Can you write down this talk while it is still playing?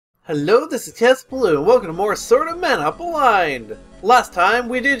Hello, this is Tess Blue, and welcome to more Sword of Mana Blind! Last time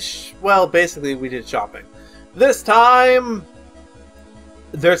we did basically we did shopping. This time,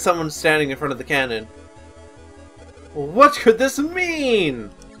 there's someone standing in front of the cannon. What could this mean?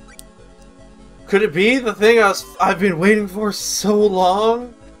 Could it be the thing I've been waiting for so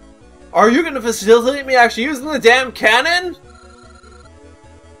long? Are you going to facilitate me actually using the damn cannon?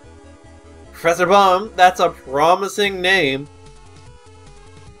 Professor Baum, that's a promising name.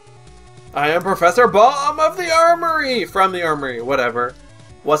 I am Professor Baum of the Armory! From the Armory, whatever.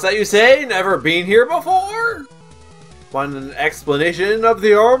 What's that you say? Never been here before? Want an explanation of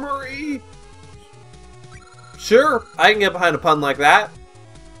the Armory? Sure, I can get behind a pun like that.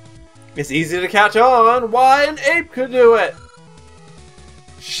 It's easy to catch on. Why, an ape could do it!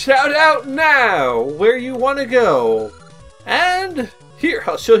 Shout out now where you want to go. And here,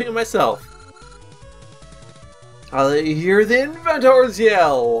 I'll show you myself. I'll let you hear the inventors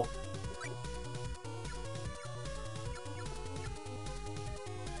yell.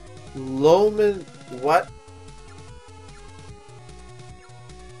 Loman, what?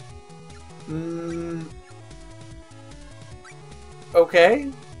 Okay.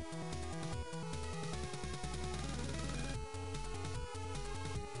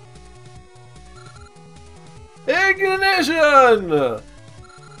 Ignition!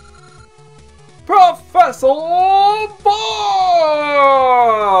 Professor Bomb!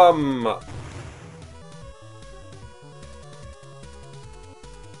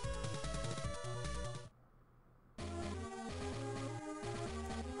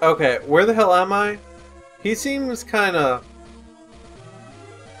 Okay, where the hell am I? He seems kinda...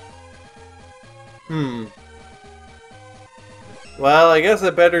 Well, I guess I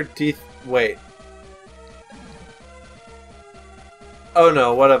better wait. Oh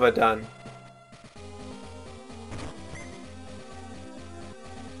no, what have I done?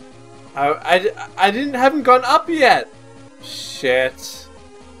 I haven't gone up yet! Shit.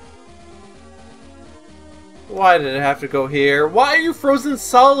 Why did it have to go here? Why are you frozen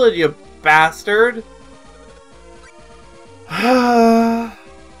solid, you bastard? Oh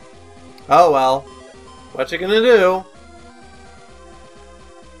well. What you gonna do?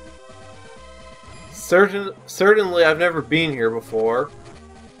 Certainly I've never been here before.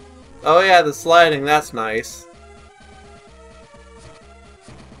 Oh yeah, the sliding, that's nice.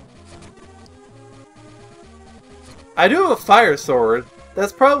 I do have a fire sword.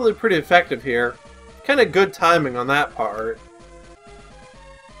 That's probably pretty effective here. Kinda good timing on that part.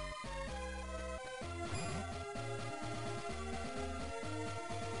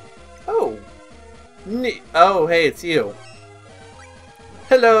 Oh. Oh, hey, it's you.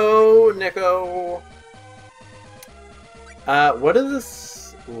 Hello, Nico. What is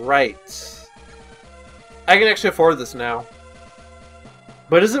this? Right. I can actually afford this now.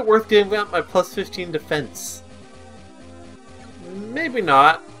 But is it worth giving up my plus 15 defense? Maybe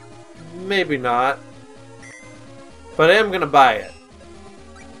not. Maybe not. But I am gonna buy it.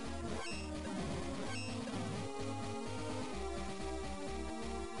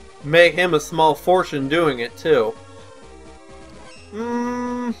 Make him a small fortune doing it, too.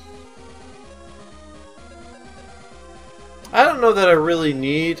 I don't know that I really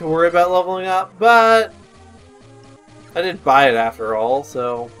need to worry about leveling up, but I did buy it after all,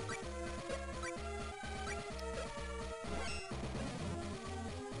 so...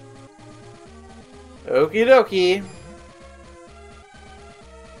 Okie dokie.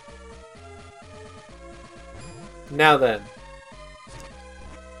 Now then.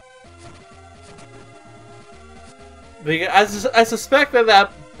 Because I suspect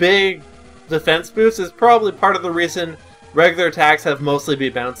that big defense boost is probably part of the reason regular attacks have mostly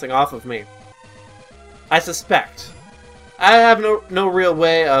been bouncing off of me. I suspect. I have no real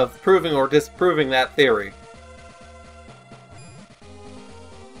way of proving or disproving that theory.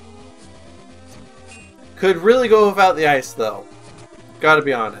 Could really go without the ice, though. Gotta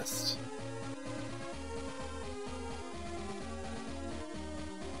be honest.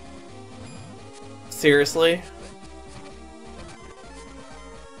 Seriously?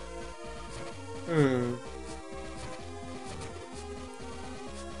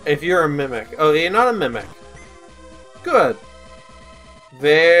 If you're a mimic. Oh, you're not a mimic. Good.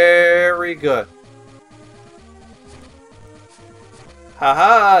 Very good.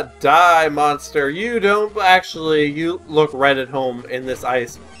 Haha, die, monster. You don't actually, you look right at home in this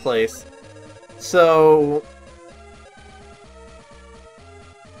ice place. So...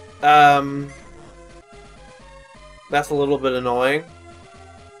 that's a little bit annoying.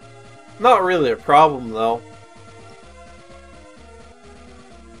 Not really a problem, though.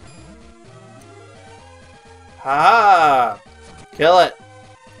 Ha! Kill it!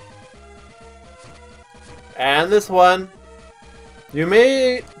 And this one. You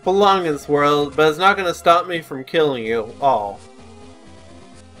may belong in this world, but it's not going to stop me from killing you all.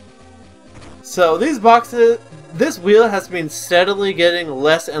 So these boxes, this wheel has been steadily getting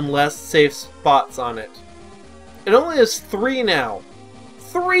less and less safe spots on it. It only has 3 now.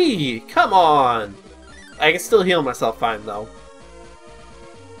 3! Come on! I can still heal myself fine though.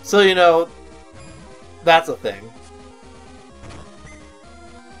 So you know, that's a thing.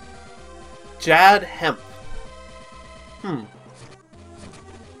 Jad Hemp.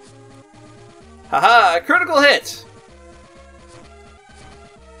 Haha, critical hit!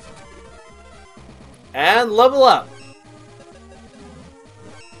 And level up!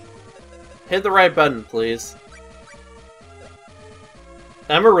 Hit the right button, please.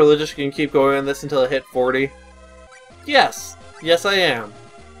 Am I really just gonna keep going on this until I hit 40? Yes! Yes, I am.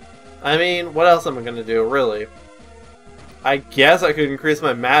 I mean, what else am I gonna do, really? I guess I could increase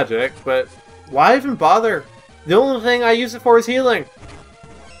my magic, but why even bother? The only thing I use it for is healing.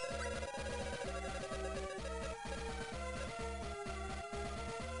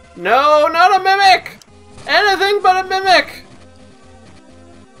 No, not a mimic! Anything but a mimic!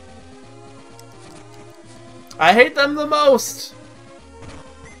 I hate them the most!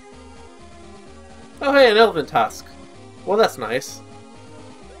 Oh hey, an elephant tusk. Well, that's nice.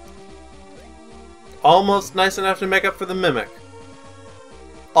 Almost nice enough to make up for the mimic.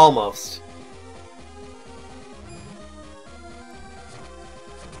 Almost.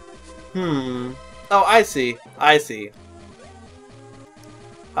 Oh, I see. I see.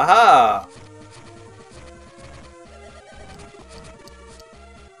 Haha!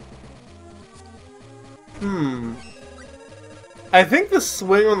 I think the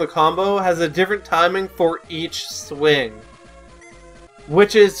swing on the combo has a different timing for each swing.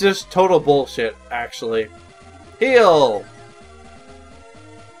 Which is just total bullshit, actually. Heal!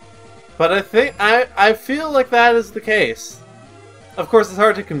 But I feel like that is the case. Of course, it's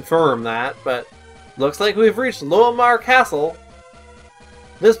hard to confirm that, but looks like we've reached Loamar Castle.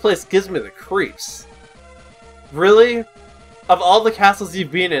 This place gives me the creeps. Really? Of all the castles you've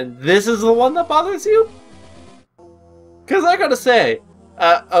been in, this is the one that bothers you? Because I gotta say,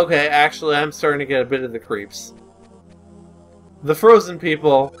 okay, actually, I'm starting to get a bit of the creeps. The frozen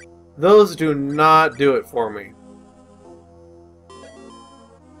people, those do not do it for me.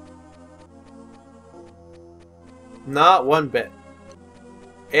 Not one bit.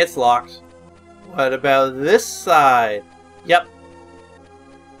 It's locked. What about this side? Yep.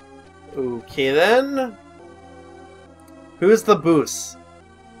 Okay then. Who's the boos?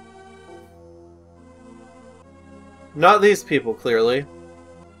 Not these people, clearly.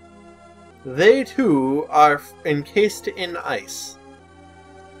 They too are encased in ice.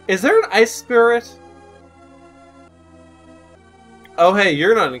 Is there an ice spirit? Oh hey,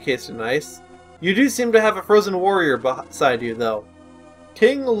 you're not encased in ice. You do seem to have a frozen warrior beside you, though.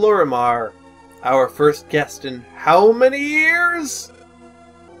 King Lorimar, our first guest in how many years?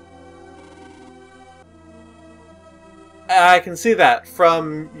 I can see that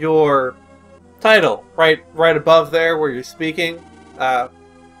from your title, right above there where you're speaking.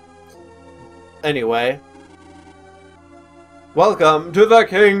 Anyway. Welcome to the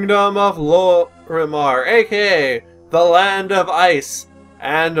Kingdom of Lorimar, aka the Land of Ice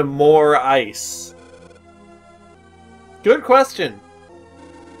and more ice. Good question.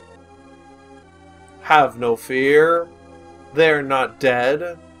 Have no fear. They're not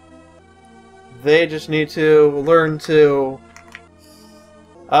dead. They just need to learn to...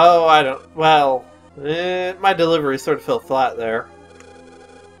 Oh, I don't... Well, my delivery sort of fell flat there.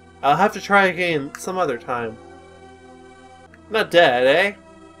 I'll have to try again some other time. Not dead, eh?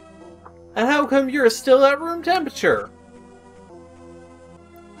 And how come you're still at room temperature?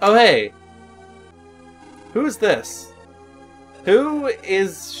 Oh, hey. Who's this? Who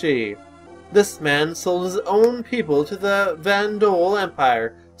is she? This man sold his own people to the Vandal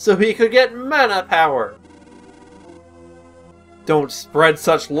Empire so he could get mana power. Don't spread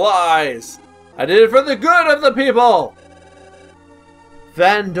such lies. I did it for the good of the people.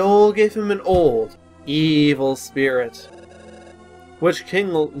 Vandal gave him an old, evil spirit, which King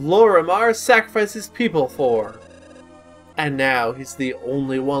Lorimar sacrificed his people for. And now he's the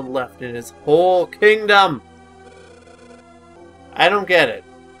only one left in his whole kingdom. I don't get it.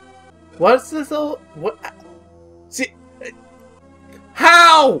 What's this all... What? See...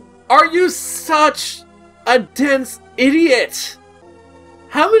 How are you such a dense idiot?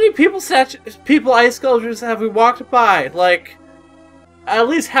 How many people ice sculptures have we walked by? Like, at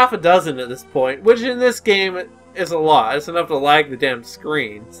least half a dozen at this point, which in this game is a lot. It's enough to lag the damn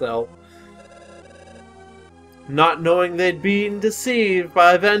screen, so... Not knowing they'd been deceived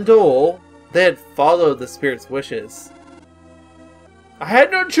by Vandal, They had followed the spirit's wishes. I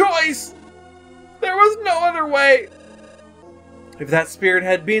had no choice! There was no other way! If that spirit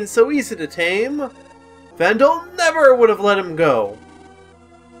had been so easy to tame, Vandal never would have let him go.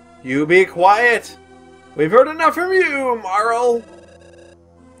 You be quiet! We've heard enough from you, Marl!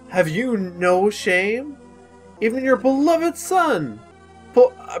 Have you no shame? Even your beloved son!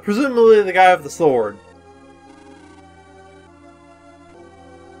 Presumably the guy with the sword.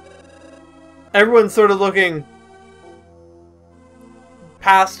 Everyone's sort of looking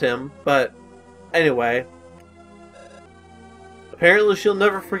past him, but anyway. Apparently she'll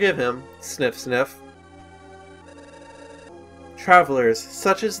never forgive him. Sniff, sniff. Travelers,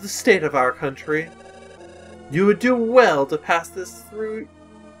 such is the state of our country. You would do well to pass through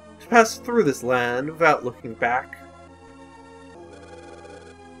this land without looking back.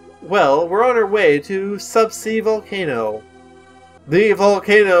 Well, we're on our way to Subsea Volcano. The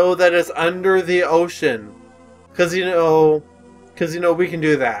volcano that is under the ocean. Because you know, we can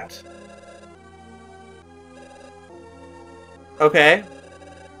do that. Okay.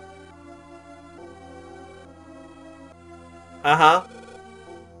 Uh-huh.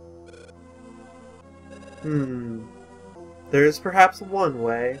 There is perhaps one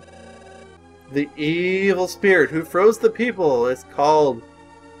way. The evil spirit who froze the people is called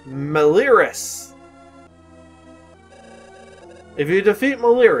Maliris. If you defeat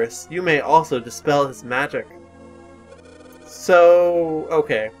Maliris, you may also dispel his magic. So,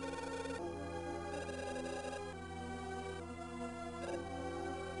 okay.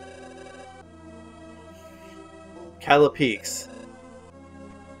 Calapeaks.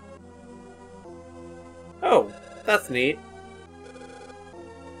 Oh, that's neat.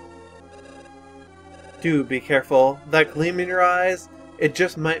 Do be careful. That gleam in your eyes, it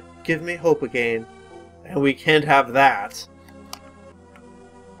just might give me hope again. And we can't have that.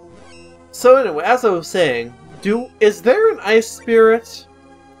 So anyway, as I was saying, is there an ice spirit?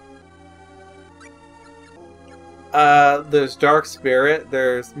 There's dark spirit,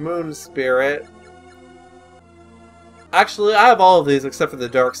 there's moon spirit. Actually, I have all of these except for the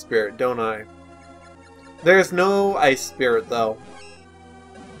dark spirit, don't I? There's no ice spirit, though.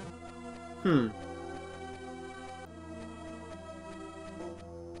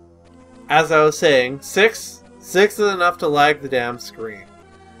 As I was saying, 6 is enough to lag the damn screen.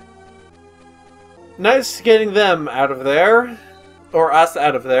 Nice getting them out of there. Or us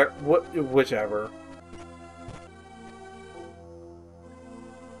out of there. Whichever.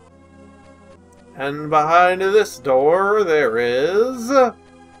 And behind this door there is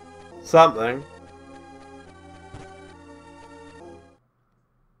something.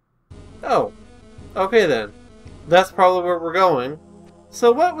 Oh. Okay then. That's probably where we're going.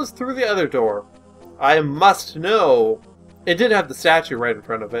 So what was through the other door? I must know. It did have the statue right in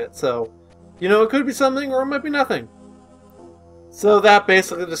front of it, so... You know, it could be something or it might be nothing. So that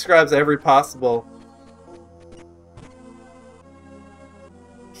basically describes every possible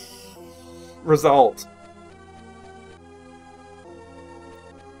result.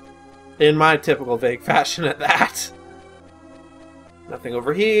 In my typical vague fashion at that. Nothing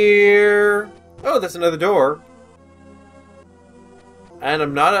over here. Oh, there's another door. And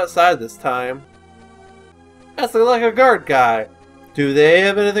I'm not outside this time. That's like a guard guy. Do they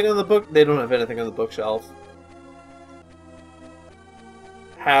have anything on the book? They don't have anything on the bookshelf.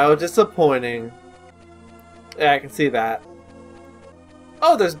 How disappointing. Yeah, I can see that.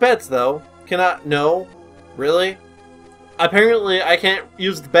 Oh, there's beds though. No? Really? Apparently I can't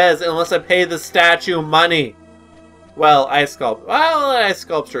use the beds unless I pay the statue money. Well, ice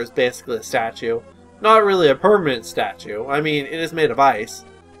sculpture is basically a statue. Not really a permanent statue. I mean, it is made of ice.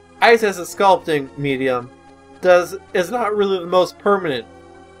 Ice as a sculpting medium is not really the most permanent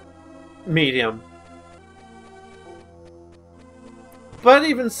medium. But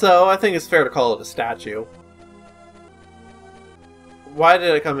even so, I think it's fair to call it a statue. Why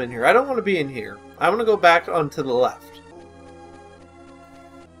did I come in here? I don't want to be in here. I want to go back onto the left.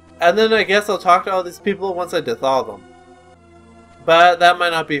 And then I guess I'll talk to all these people once I dethaw them. But that might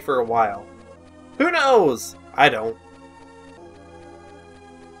not be for a while. Who knows? I don't.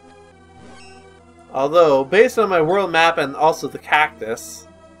 Although, based on my world map and also the cactus,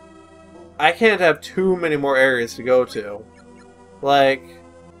 I can't have too many more areas to go to. Like,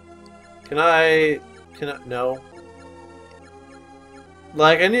 no.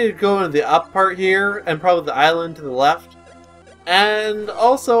 Like, I need to go into the up part here, and probably the island to the left. And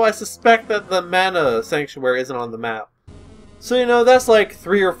also, I suspect that the mana sanctuary isn't on the map. So, you know, that's like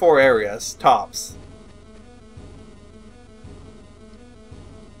 3 or 4 areas, tops.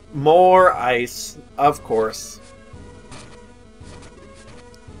 More ice, of course.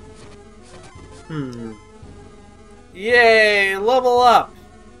 Yay! Level up!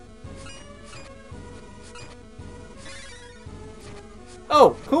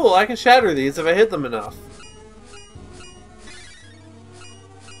 Oh, cool, I can shatter these if I hit them enough.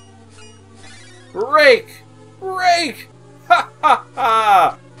 Break! Break! Ha ha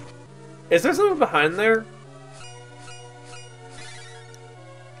ha! Is there something behind there?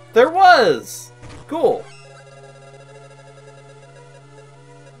 There was! Cool.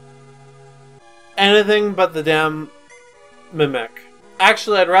 Anything but the damn mimic.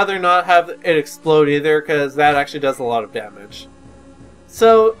 Actually, I'd rather not have it explode either, because that actually does a lot of damage.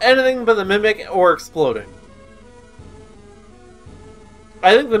 So, anything but the mimic or exploding.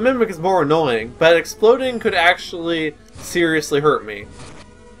 I think the mimic is more annoying, but exploding could actually seriously hurt me.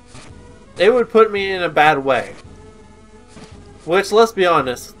 It would put me in a bad way. Which, let's be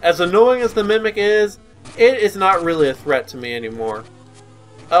honest, as annoying as the mimic is, it is not really a threat to me anymore.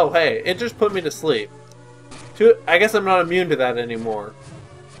 Oh hey, it just put me to sleep. I guess I'm not immune to that anymore.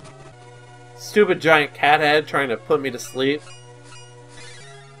 Stupid giant cat head trying to put me to sleep.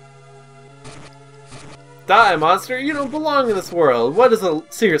 Die, monster! You don't belong in this world!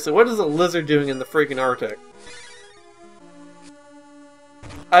 Seriously, what is a lizard doing in the freaking Arctic?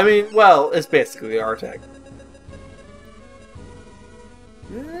 I mean, well, it's basically the Arctic.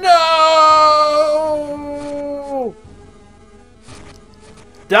 No!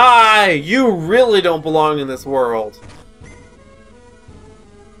 Die! You really don't belong in this world.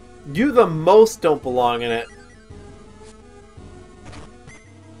 You the most don't belong in it.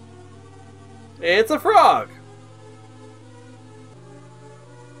 It's a frog!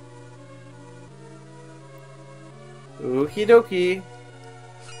 Okie dokie.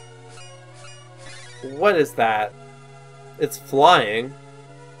 What is that? It's flying.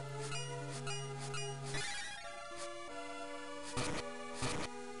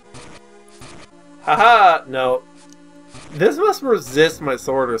 Haha! No. This must resist my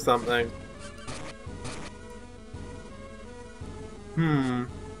sword or something.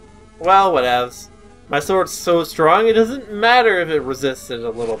 Well, whatevs. My sword's so strong, it doesn't matter if it resists it a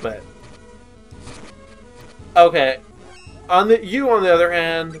little bit. Okay. You, on the other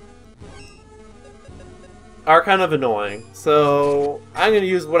hand, are kind of annoying. So, I'm gonna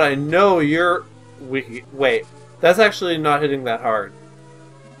use what I know you're... Wait. That's actually not hitting that hard.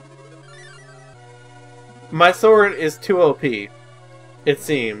 My sword is too OP. It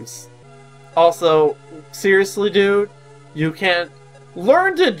seems. Also, seriously, dude? You can't...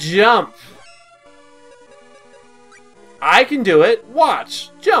 Learn to jump! I can do it.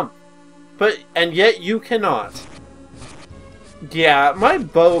 Watch. Jump. And yet you cannot. Yeah, my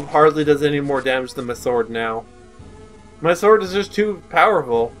bow hardly does any more damage than my sword now. My sword is just too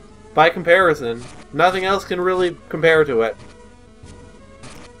powerful. By comparison. Nothing else can really compare to it.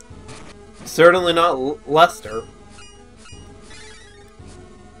 Certainly not Lester.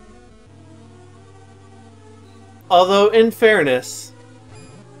 Although, in fairness,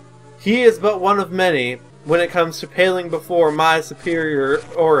 he is but one of many when it comes to paling before my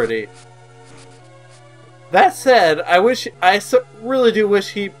superiority. That said, I really do wish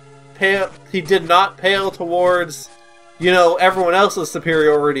he did not pale towards, you know, everyone else's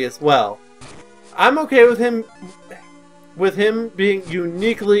superiority as well. I'm okay with him being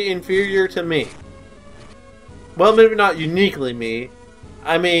uniquely inferior to me. Well, maybe not uniquely me.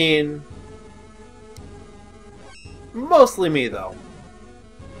 I mean, mostly me, though.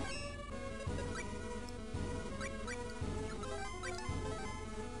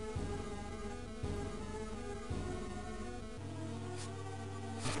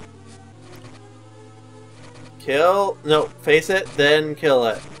 Kill. No, face it, then kill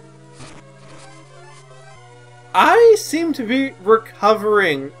it. I seem to be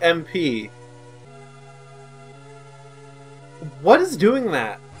recovering MP. What is doing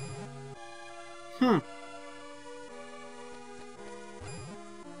that?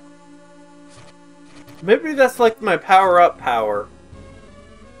 Maybe that's like my power-up power.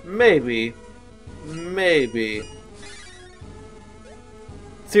 Maybe. Maybe.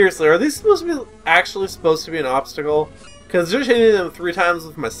 Seriously, are these actually supposed to be an obstacle? Because just hitting them 3 times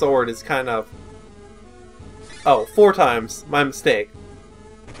with my sword is kind of... Oh, 4 times. My mistake.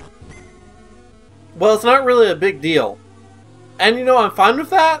 Well, it's not really a big deal. And you know, I'm fine with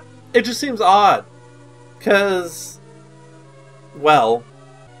that. It just seems odd. Because... Well...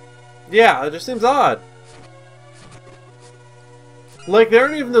 Yeah, it just seems odd. Like, there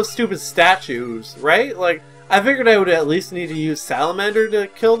aren't even those stupid statues, right? Like, I figured I would at least need to use Salamander to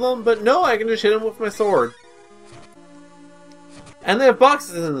kill them, but no, I can just hit them with my sword. And they have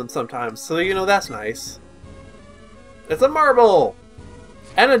boxes in them sometimes, so you know, that's nice. It's a marble!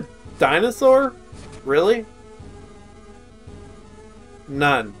 And a dinosaur? Really?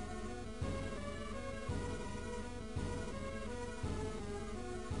 None.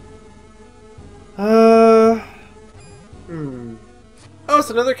 Oh, it's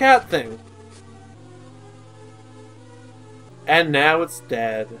another cat thing. And now it's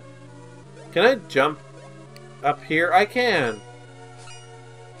dead. Can I jump up here? I can.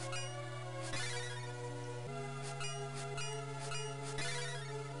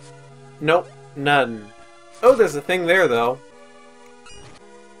 Nope, none. Oh, there's a thing there, though.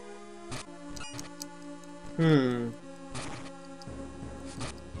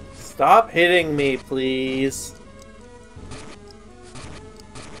 Stop hitting me, please.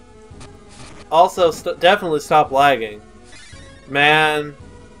 Also, definitely stop lagging. Man.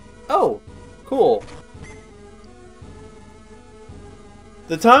 Oh, cool.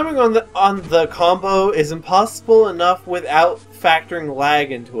 The timing on the combo is impossible enough without factoring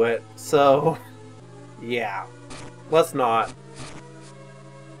lag into it. So, yeah. Let's not.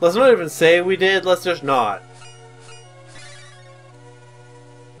 Let's not even say we did, let's just not.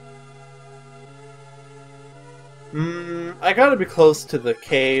 I gotta be close to the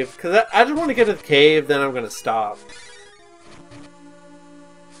cave, because I just want to get to the cave, then I'm gonna stop.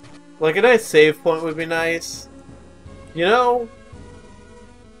 Like, a nice save point would be nice. You know?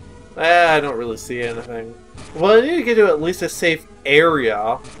 I don't really see anything. Well, I need to get to at least a safe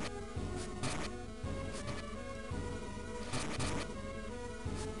area.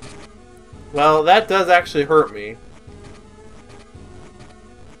 Well, that does actually hurt me.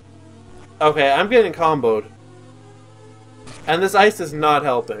 Okay, I'm getting comboed. And this ice is not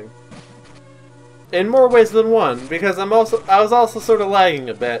helping. In more ways than one, because I was also sort of lagging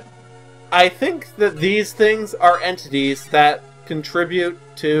a bit. I think that these things are entities that contribute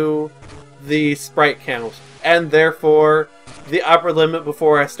to the sprite count, and therefore the upper limit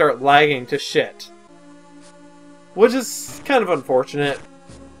before I start lagging to shit. Which is kind of unfortunate.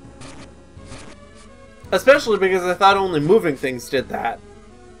 Especially because I thought only moving things did that.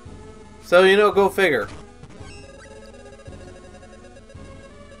 So, you know, go figure.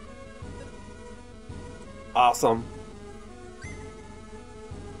 Awesome.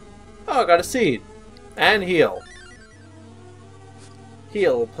 Oh, I got a seed. And heal.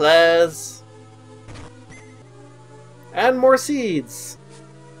 Heal, please. And more seeds.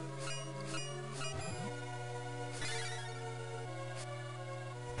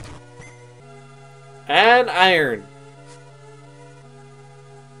 And iron.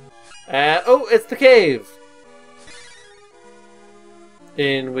 And, oh, it's the cave.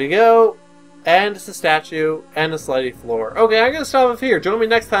 In we go. And it's a statue, and a slidey floor. Okay, I'm gonna stop off here. Join me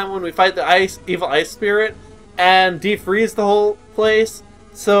next time when we fight the evil ice spirit and defreeze the whole place.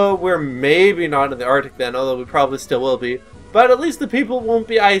 So we're maybe not in the Arctic then, although we probably still will be. But at least the people won't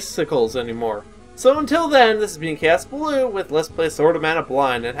be icicles anymore. So until then, this has been Chaos Blue with Let's Play Sword of Mana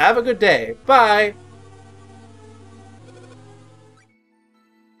Blind, and have a good day. Bye!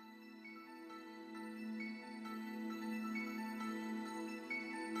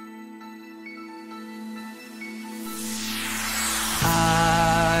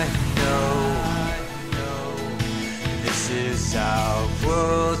 Our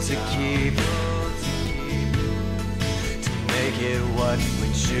world to keep, to make it what we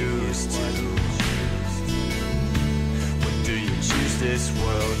choose to. What do you choose this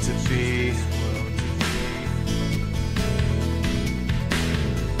world to be?